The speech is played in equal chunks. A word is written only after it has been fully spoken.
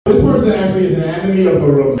This person actually is an enemy of the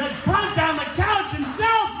room. Let's punch on the couch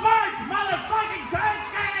himself, Mark, motherfucking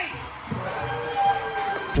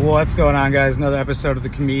Carsky! What's going on, guys? Another episode of The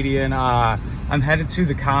Comedian. I'm headed to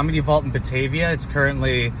the Comedy Vault in Batavia. It's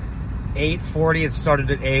currently 8:40. It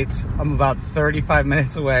started at 8. I'm about 35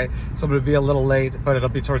 minutes away, so I'm going to be a little late, but it'll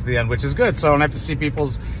be towards the end, which is good, so I don't have to see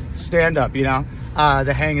people's stand-up, you know?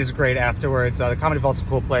 The hang is great afterwards. The Comedy Vault's a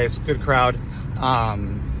cool place, good crowd.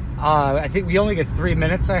 I think we only get 3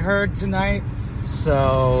 minutes, I heard, tonight,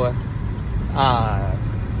 so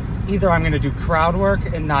either I'm going to do crowd work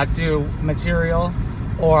and not do material,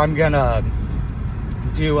 or I'm going to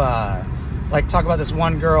do, like, talk about this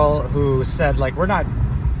one girl who said, like, we're not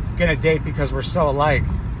gonna date because we're so alike.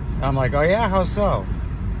 And I'm like, oh yeah, how so?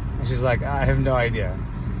 And she's like, I have no idea.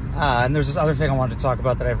 And there's this other thing I wanted to talk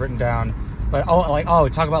about that I've written down, but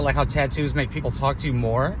talk about like how tattoos make people talk to you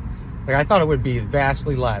more. Like, I thought it would be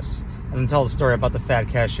vastly less. And then tell the story about the fat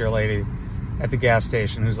cashier lady at the gas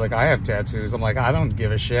station who's like, I have tattoos. I'm like, I don't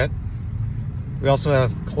give a shit. We also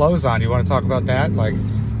have clothes on. Do you want to talk about that? Like,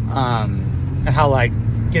 and how like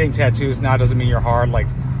getting tattoos now doesn't mean you're hard. Like,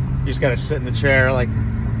 you just gotta sit in the chair. Like,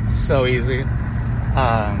 it's so easy. But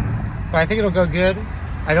I think it'll go good.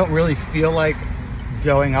 I don't really feel like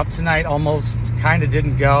going up tonight. Almost kind of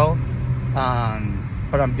didn't go.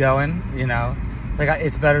 But I'm going, you know. Like,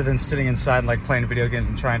 it's better than sitting inside, like, playing video games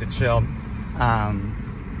and trying to chill. I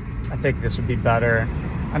think this would be better.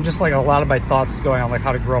 I'm just, like, a lot of my thoughts going on, like,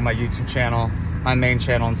 how to grow my YouTube channel, my main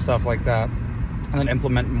channel and stuff like that. And then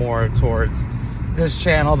implement more towards this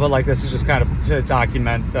channel. But, like, this is just kind of to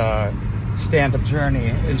document the stand-up journey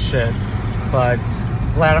and shit. But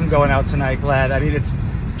glad I'm going out tonight. Glad. I mean, it's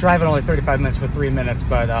driving only 35 minutes for 3 minutes,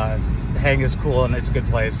 but the hang is cool and it's a good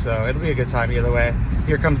place, so it'll be a good time either way.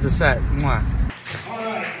 Here comes the set. Mwah. All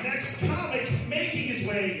right, next comic making his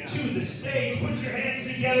way to the stage. Put your hands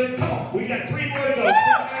together. Come on, we got 3 more to go.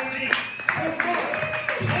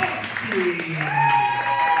 Carsky.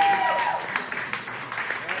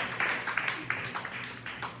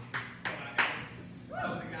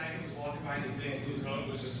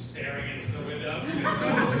 Staring into the window.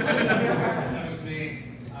 That was me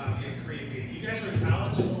being creepy. You guys are in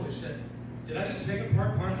college? Holy shit. Did I just take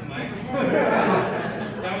apart part of the microphone?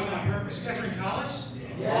 That was on purpose. You guys are in college?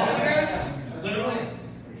 Yeah. All of you guys? Literally?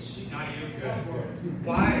 Not you. Good.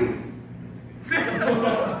 Why?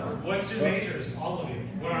 What's your majors? All of you.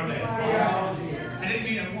 What are they? Biology. I didn't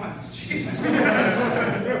mean it once. Jeez.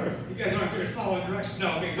 You guys aren't good at following directions. No,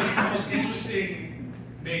 okay. What's the most interesting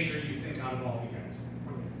major you think out of all of you guys?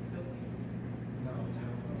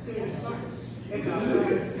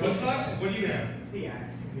 What sucks? What do you have? CS,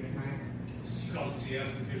 computer science. You call it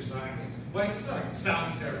CS, computer science. Why does it suck? It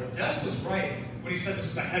sounds terrible. Des was right when he said this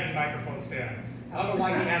is a heavy microphone stand. I don't know why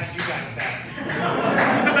he asked you guys that.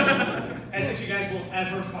 As if you guys will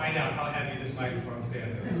ever find out how heavy this microphone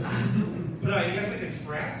stand is. But you guys like in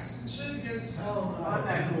frats and shit? You guys? Oh, not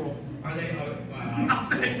that cool. Are they? Oh, wow. Not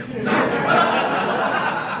that cool. I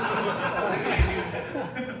can't do that.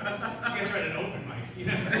 You guys are at an open mic. You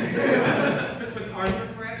know? But are there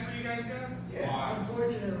frats where you guys go? Yeah,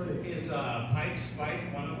 unfortunately. Is Pike Spike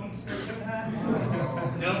one of them?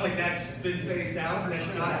 No, like that's been phased out?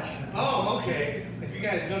 That's not. Oh, okay. If you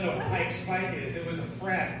guys don't know what Pike Spike is, it was a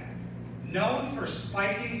frat known for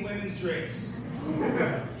spiking women's drinks.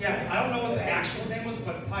 Yeah, I don't know what the actual name was,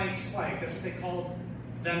 but Pike Spike, that's what they called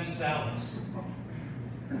themselves.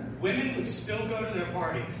 Women would still go to their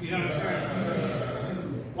parties, you know what I'm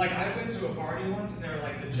saying? Like, I went to a party once, and they were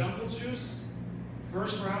like, the Jungle Juice,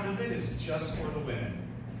 first round of it is just for the women.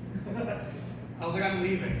 I was like, I'm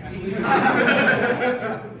leaving.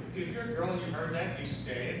 Dude, if you're a girl and you heard that, you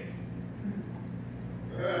stayed.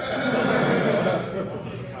 A little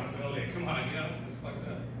bit of accountability. Come on, you know, it's fucked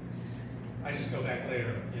up. I just go back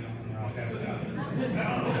later, you know, and I'll pass it out.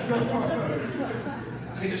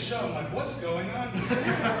 I just show them, like, what's going on here?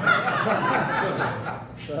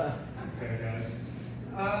 Okay, guys.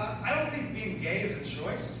 I don't think being gay is a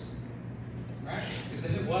choice, right? Because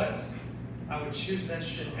if it was, I would choose that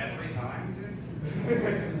shit every time, dude.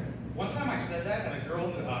 One time I said that, and a girl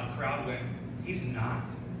in the crowd went, he's not.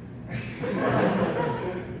 I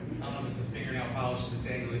don't know if it's the fingernail polish or the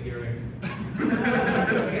dangly earring.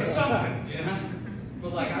 It's something, you know?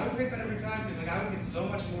 But, like, I would pick that every time, because, like, I would get so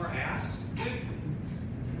much more ass. Dude,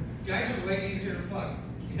 guys are way easier to fuck.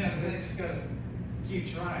 You know what I'm saying? You just gotta keep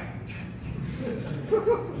trying.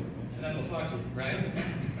 And then they'll fuck you, right?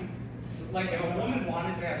 Like, if a woman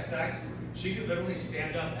wanted to have sex, she could literally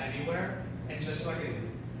stand up anywhere and just fucking...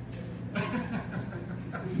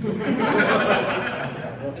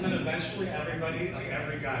 And then eventually everybody, like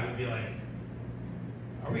every guy would be like,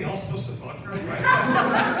 are we all supposed to fuck her? Right?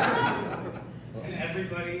 And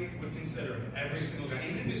everybody would consider it. Every single guy,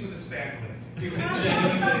 even if he's with his family, he would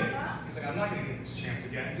genuinely, he's like, I'm not going to get this chance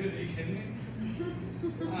again, dude. Are you kidding me?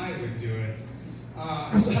 I would do it. So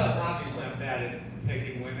obviously I'm bad at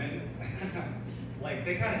picking women. Like,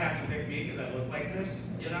 they kind of have to pick me because I look like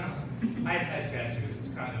this, you know? I've had tattoos.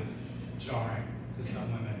 It's kind of jarring to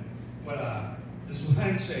some women. But this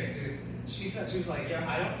one chick, dude, she said, she was like, yeah,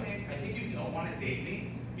 I think you don't want to date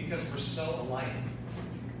me because we're so alike.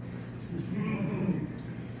 And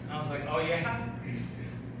I was like, oh yeah?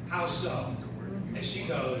 How so? And she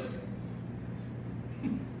goes,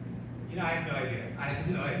 you know, I have no idea. I have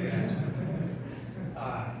no idea, actually.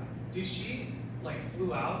 Dude, she, like,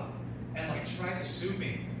 flew out and, like, tried to sue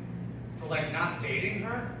me for, like, not dating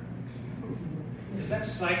her? Is that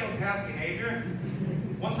psychopath behavior?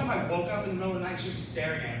 One time I woke up in the middle of the night, she was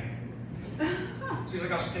staring at me. She was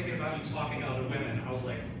like, I was thinking about you talking to other women. I was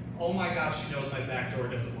like, oh my God, she knows my back door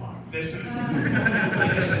doesn't lock. This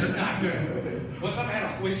is not good. One time I had to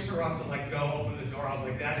hoist her up to, like, go open the door. I was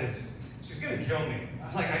like, she's gonna kill me.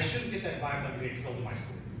 Like, I shouldn't get that vibe that I'm gonna get killed in my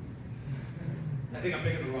sleep. I think I'm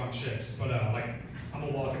picking the wrong chicks, but like, I'm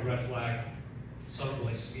a walking red flag, so I don't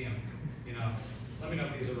really see them, you know? Let me know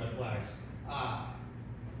if these are red flags.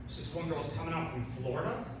 It's just one girl's coming out from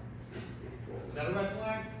Florida. Is that a red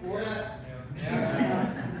flag? Florida?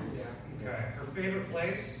 Yeah. Okay. Her favorite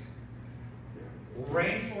place?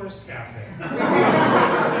 Rainforest Cafe.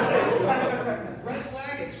 Red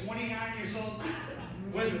flag at 29 years old.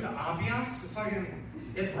 What is it, the ambiance?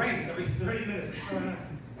 It rains every 30 minutes. It's so nice.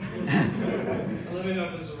 Let me know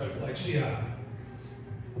if this is a red flag. She,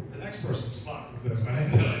 the next person's fucked with this. I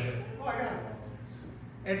have no idea. Oh, I got it.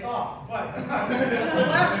 It's off. But the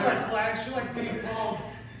last red flag, she likes being called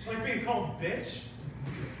bitch.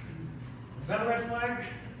 Is that a red flag?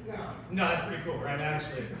 No, that's pretty cool, right? I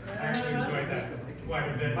actually enjoyed that quite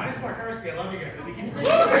a bit. My name's Carsky. I love you guys.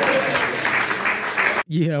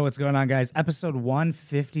 Yo, what's going on, guys? Episode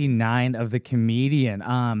 159 of The Comedian.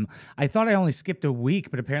 I thought I only skipped a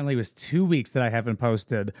week, but apparently it was 2 weeks that I haven't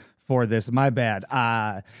posted for this. My bad.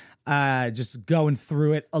 Just going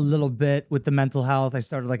through it a little bit with the mental health. I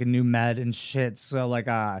started like a new med and shit, so like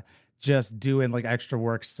just doing like extra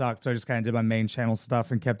work sucked. So I just kind of did my main channel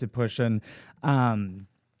stuff and kept it pushing.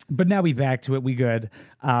 But now we back to it. We good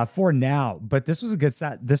for now. But this was a good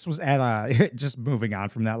set. This was at just moving on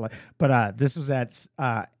from that. But this was at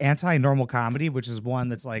Anti-Normal Comedy, which is one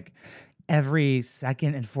that's like every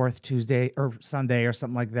second and fourth Tuesday or Sunday or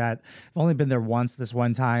something like that. I've only been there once this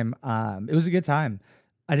one time. It was a good time.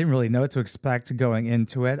 I didn't really know what to expect going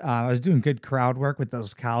into it. I was doing good crowd work with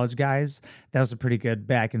those college guys. That was a pretty good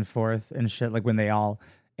back and forth and shit. Like when they all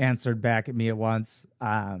answered back at me at once.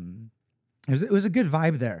 It was a good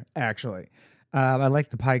vibe there, actually. I like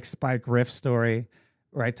the Pike Spike riff story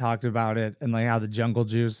where I talked about it and like how the jungle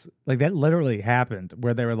juice, like that literally happened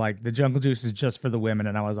where they were like, the jungle juice is just for the women.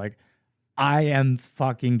 And I was like, I am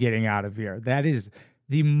fucking getting out of here. That is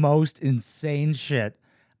the most insane shit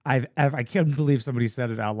I've ever, I can't believe somebody said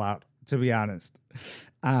it out loud, to be honest.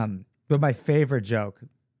 But my favorite joke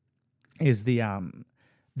is the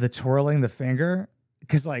twirling the finger.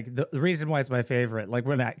 Because, like, the reason why it's my favorite, like,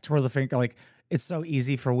 when I twirl the finger, like, it's so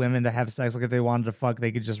easy for women to have sex. Like, if they wanted to fuck,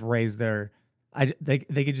 they could just raise their, they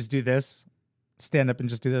could just do this, stand up and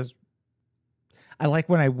just do this. I like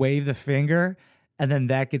when I wave the finger and then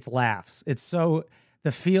that gets laughs. It's so,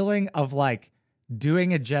 the feeling of, like,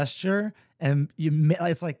 doing a gesture and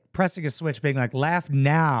it's like pressing a switch, being like, laugh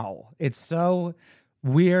now. It's so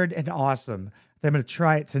weird and awesome. I'm going to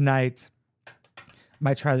try it tonight.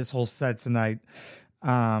 Might try this whole set tonight.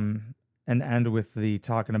 And end with the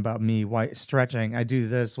talking about me stretching. I do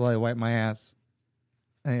this while I wipe my ass.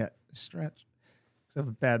 Yeah, stretch. I have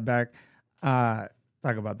a bad back.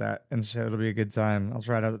 Talk about that and shit. It'll be a good time. I'll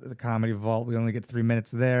try it out at the Comedy Vault. We only get 3 minutes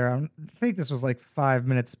there. I think this was like 5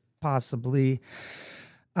 minutes, possibly.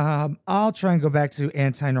 I'll try and go back to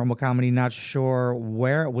Anti-Normal Comedy. Not sure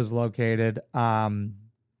where it was located. But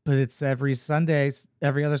it's every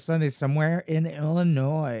other Sunday somewhere in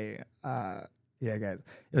Illinois. Yeah, guys,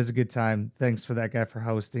 it was a good time. Thanks for that guy for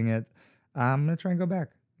hosting it. I'm going to try and go back.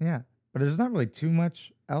 Yeah, but there's not really too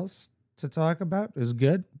much else to talk about. It was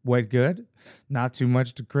good, quite good. Not too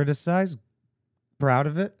much to criticize. Proud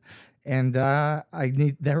of it. And that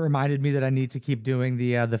reminded me that I need to keep doing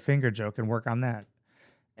the finger joke and work on that.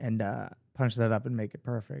 And punch that up and make it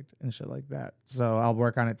perfect and shit like that. So I'll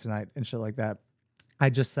work on it tonight and shit like that. I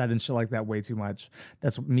just said and shit like that way too much.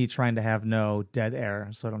 That's me trying to have no dead air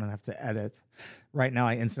so I don't have to edit. Right now,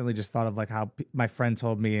 I instantly just thought of like how my friend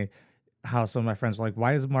told me how some of my friends were like,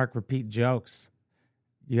 why does Mark repeat jokes?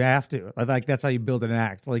 You have to. Like, that's how you build an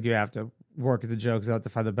act. Like, you have to work the jokes out to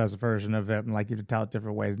find the best version of it, and like you have to tell it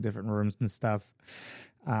different ways in different rooms and stuff.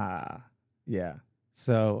 Yeah.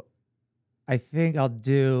 So I think I'll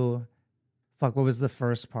do. Fuck, what was the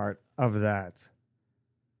first part of that?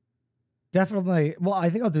 Definitely. Well, I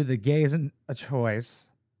think I'll do the gay isn't a choice,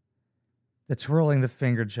 the twirling the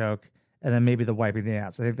finger joke, and then maybe the wiping the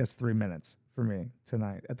ass. I think that's 3 minutes for me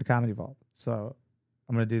tonight at the Comedy Vault. So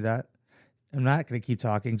I'm going to do that. I'm not going to keep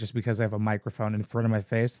talking just because I have a microphone in front of my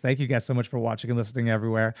face. Thank you guys so much for watching and listening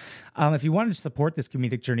everywhere. If you wanted to support this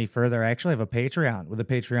comedic journey further, I actually have a Patreon with a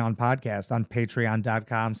Patreon podcast on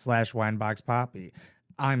patreon.com/wineboxpoppy.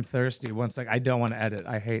 I'm thirsty. One sec. I don't want to edit.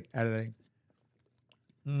 I hate editing.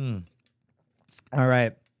 All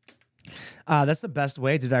right. That's the best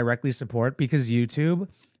way to directly support, because YouTube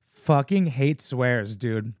fucking hates swears,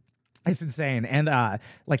 dude. It's insane. And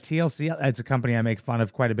like TLC, it's a company I make fun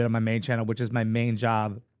of quite a bit on my main channel, which is my main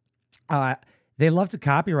job. They love to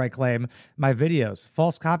copyright claim my videos,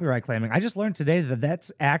 false copyright claiming. I just learned today that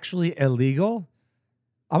that's actually illegal.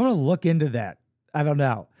 I'm going to look into that. I don't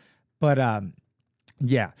know. But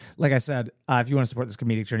yeah, like I said, if you want to support this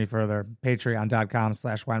comedic journey further,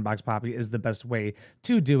 patreon.com/wineboxpoppy is the best way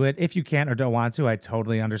to do it. If you can't or don't want to, I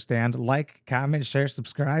totally understand. Like, comment, share,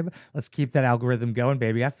 subscribe. Let's keep that algorithm going,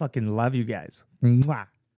 baby. I fucking love you guys. Mwah.